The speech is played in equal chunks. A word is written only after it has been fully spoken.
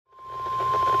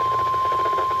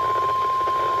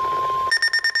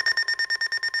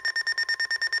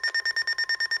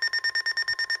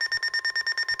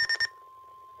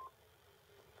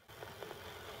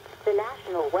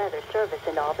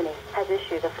in Albany has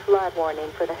issued a flood warning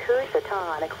for the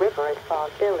Housatonic River at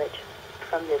Falls Village.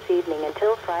 From this evening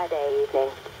until Friday evening,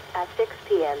 at 6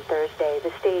 p.m. Thursday,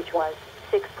 the stage was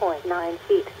 6.9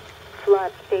 feet.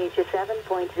 Flood stage is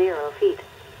 7.0 feet.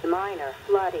 Minor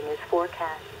flooding is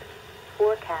forecast.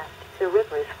 The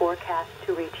river is forecast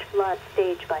to reach flood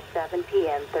stage by 7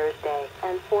 p.m. Thursday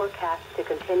and forecast to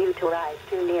continue to rise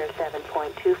to near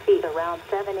 7.2 feet around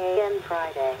 7 a.m.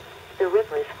 Friday. The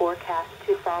river is forecast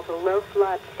to fall below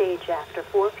flood stage after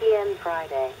 4 p.m.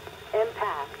 Friday.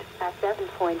 Impact at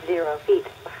 7.0 feet.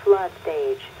 Flood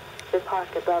stage. The park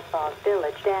above Falls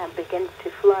Village Dam begins to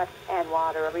flood, and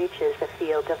water reaches the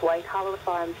field of White Hollow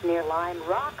Farms near Lime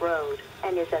Rock Road,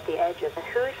 and is at the edge of the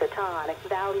Housatonic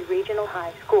Valley Regional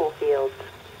High School fields.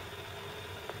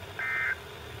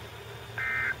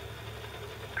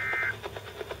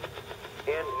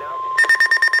 And now...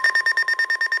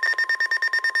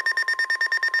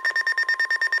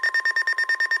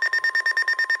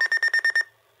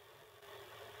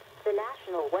 The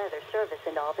National Weather Service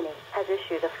in Albany has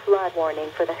issued a flood warning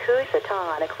for the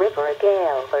Housatonic River at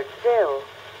Gaylordsville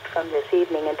from this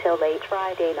evening until late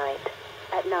Friday night.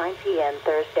 At 9 p.m.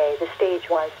 Thursday, the stage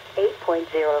was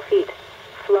 8.0 feet.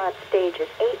 Flood stage is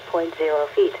 8.0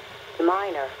 feet.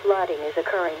 Minor flooding is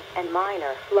occurring, and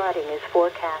minor flooding is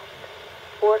forecast.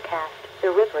 The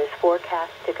river is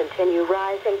forecast to continue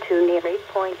rising to near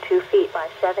 8.2 feet by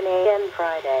 7 a.m.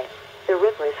 Friday. The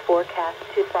river is forecast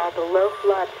to fall below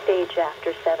flood stage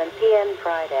after 7 p.m.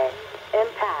 Friday.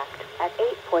 Impact at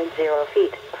 8.0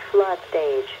 feet. Flood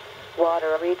stage.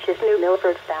 Water reaches New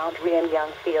Milford boundary and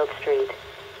Youngfield Street.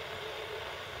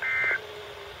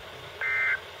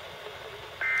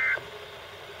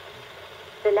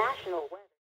 The National